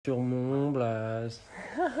Sur mon blase.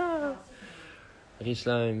 Rich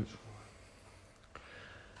Slime.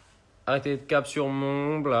 Arrêtez de cap sur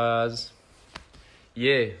mon blase.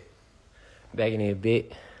 Yeah. Back in a bit.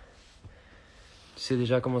 Tu sais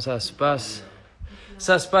déjà comment ça se passe.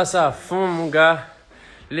 Ça se passe à fond, mon gars.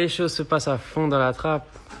 Les choses se passent à fond dans la trappe.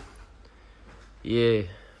 Yeah.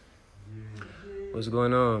 What's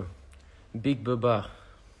going on? Big Bubba.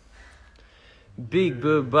 Big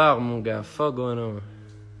Bubba, mon gars. Fuck going on?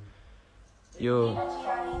 Yo.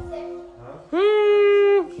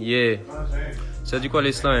 Yeah. Ça dit quoi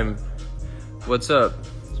les slimes? What's up?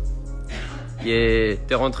 Yeah.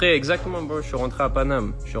 T'es rentré exactement, bro. Je suis rentré à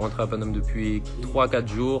Paname. Je suis rentré à Paname depuis 3-4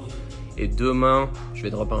 jours. Et demain, je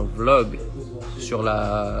vais dropper un vlog sur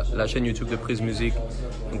la chaîne YouTube de Prise Musique.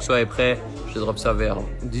 Donc soyez prêts. Je drop ça vers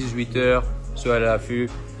 18h. Soyez à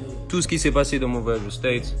l'affût. Tout ce qui s'est passé dans mon voyage aux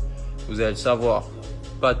States, vous allez le savoir.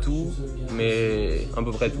 Pas tout, mais à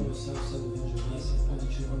peu près tout.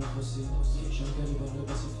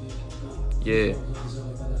 Yeah.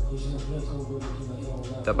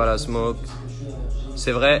 T'as pas la smoke.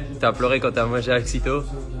 C'est vrai, t'as pleuré quand t'as mangé Slimesito?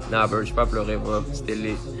 Nah, bro, j'ai pas pleuré, bro. C'était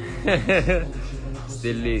laid.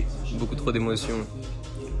 C'était laid. Beaucoup trop d'émotions.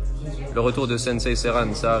 Le retour de Sensei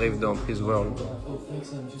Serane, ça arrive dans Prise World.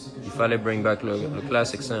 Il fallait bring back le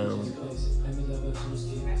classic sound.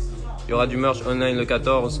 Il y aura du merch online le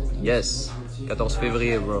 14. Yes. 14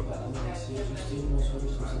 février, bro.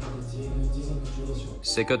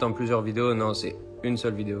 C'est cut en plusieurs vidéos? Non, c'est une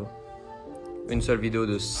seule vidéo. Une seule vidéo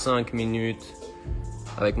de 5 minutes.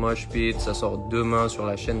 Avec Mosh Pit, ça sort demain sur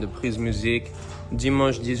la chaîne de Prise Musique.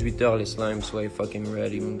 Dimanche 18h, les slimes, soyez fucking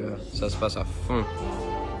ready, mon gars. Ça se passe à fond.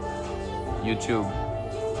 YouTube.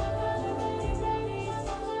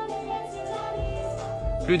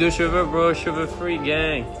 Plus de cheveux, bro. Cheveux free,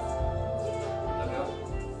 gang.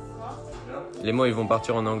 Les mots, ils vont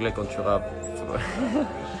partir en anglais quand tu rappes.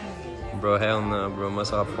 Bro, hell no, bro. Moi,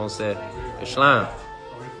 ça rappe français. Schlim.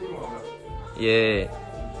 Yeah.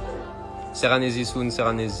 Serane IG soon,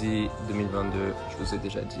 Serane IG 2022. Je vous ai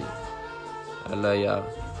déjà dit. Allah, ya.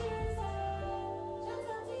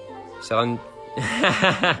 Serane.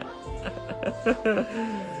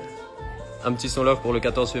 Un petit son love pour le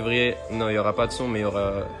 14 février. Non, il n'y aura pas de son, mais il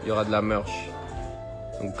y aura de la merch.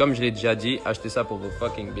 Donc, comme je l'ai déjà dit, achetez ça pour vos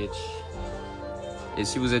fucking bitch. Et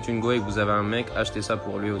si vous êtes une go et que vous avez un mec, achetez ça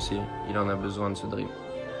pour lui aussi. Il en a besoin de ce drip.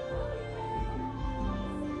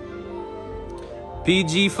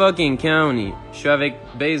 PG fucking County. Je suis avec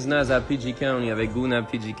Baze Naz à PG County, avec Goon à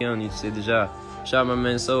PG County, tu sais déjà. Shout my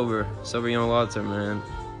man Sober. Sober Young Walter, man.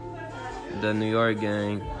 The New York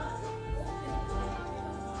gang.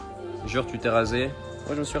 Jure, tu t'es rasé?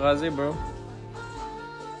 Moi, je me suis rasé, bro.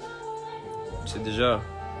 C'est déjà.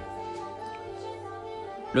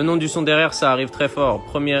 Le nom du son derrière, ça arrive très fort.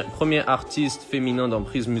 Premier artiste féminin dans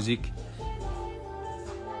Prise Musique.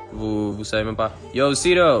 Vous savez même pas. Yo,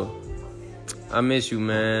 Sito. I miss you,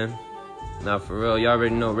 man. Nah, for real. You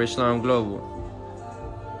already know. Rich Slime Global.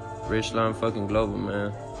 Rich Slime fucking Global,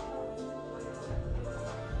 man.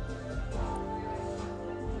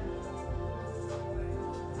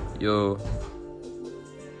 Yo.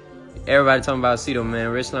 Everybody talking about Sito, man.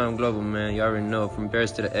 Rich Slime Global, man. You already know. From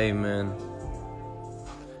Paris to the A, man.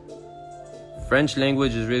 French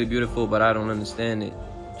language is really beautiful, but I don't understand it.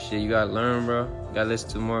 Shit, you gotta learn, bro. You gotta listen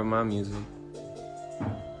to more of my music.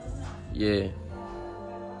 Yeah.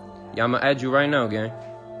 Yeah, I'ma add you right now, gang.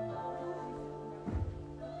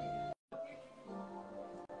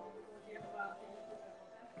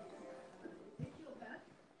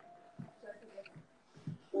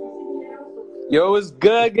 Yo, what's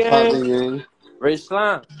good, gang? Rich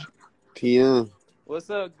Slime. PM. What's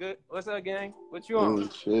up, good? What's up, gang? What you on? Oh,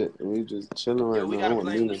 shit. We just chilling right now. We gotta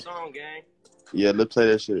play the song, gang. Yeah, let's play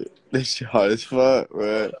that shit. That shit hard as fuck,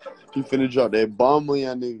 bro. You finna drop that bomb on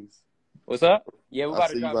y'all niggas. What's up? Yeah, we I about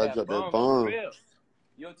see to you drop about to that drop that bomb. bomb. For real.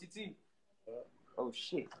 Yo, TT. Oh,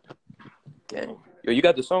 shit. Dang. Yo, you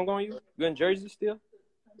got the song on you? You in Jersey still?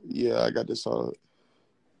 Yeah, I got this all.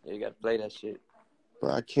 Yeah, you gotta play that shit.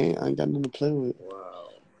 But I can't. I ain't got nothing to play with. Wow.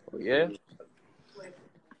 Oh, yeah?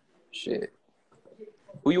 Shit.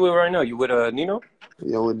 Who you with right now? You with Nino?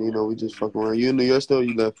 Yeah, with Nino, we just fucking around. You in New York still or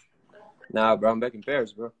you left? Nah, bro, I'm back in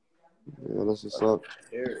Paris, bro. Yeah, that's what's up.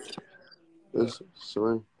 It's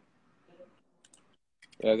Serene.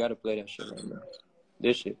 Yeah, I gotta play that shit right now.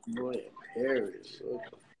 This shit. Boy, Paris.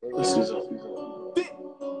 This is...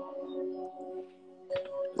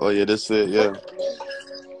 Oh, yeah, that's it, yeah.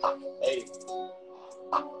 Hey.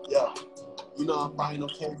 Yeah. You know I'm fine,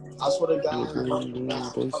 okay? I swear to God.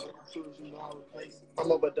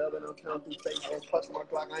 I'm up a dub and I'm counting through face. And plus my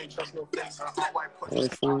Glock, I ain't trust no face. I might put this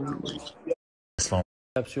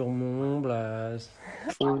Tape sur mon blast.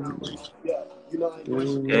 yeah, you know I ain't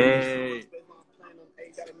Hey.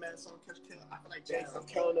 got a mess on catch kill. I feel like Jason. I'm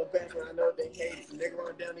killing the bench when I know they hate. Nigga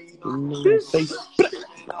run down and you know Face.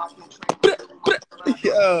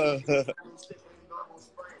 Yeah.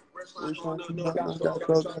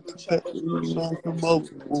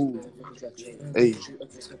 Hey,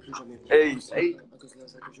 Hey.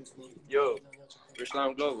 Yo. Rich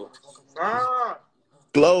Lime Global.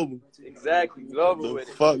 Global. Exactly. Global The with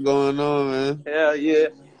it. fuck going on, man? Hell yeah.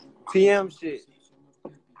 PM shit.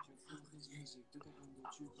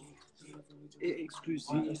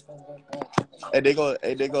 Exclusive. Hey, they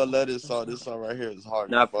gonna love this song. This song right here is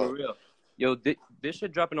hard. Nah, As for fuck. real. Yo, this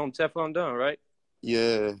shit dropping on Teflon Don, right?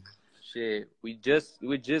 Yeah, Shit, we just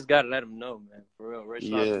gotta let them know, man. For real, Rich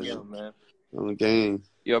yeah. PM, man. On the game.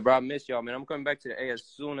 Yo, bro, I miss y'all, man. I'm coming back to the A as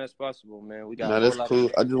soon as possible, man. We got Nah, a that's whole lot cool.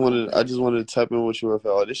 of. I just wanted to tap in with you with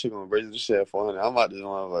all this shit gonna raise this shit at 400. I'm out this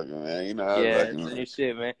motherfucker, man. You know how Yeah, it's it's like, new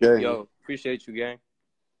shit, man. gang. Yo, appreciate you, gang.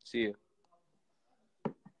 See ya.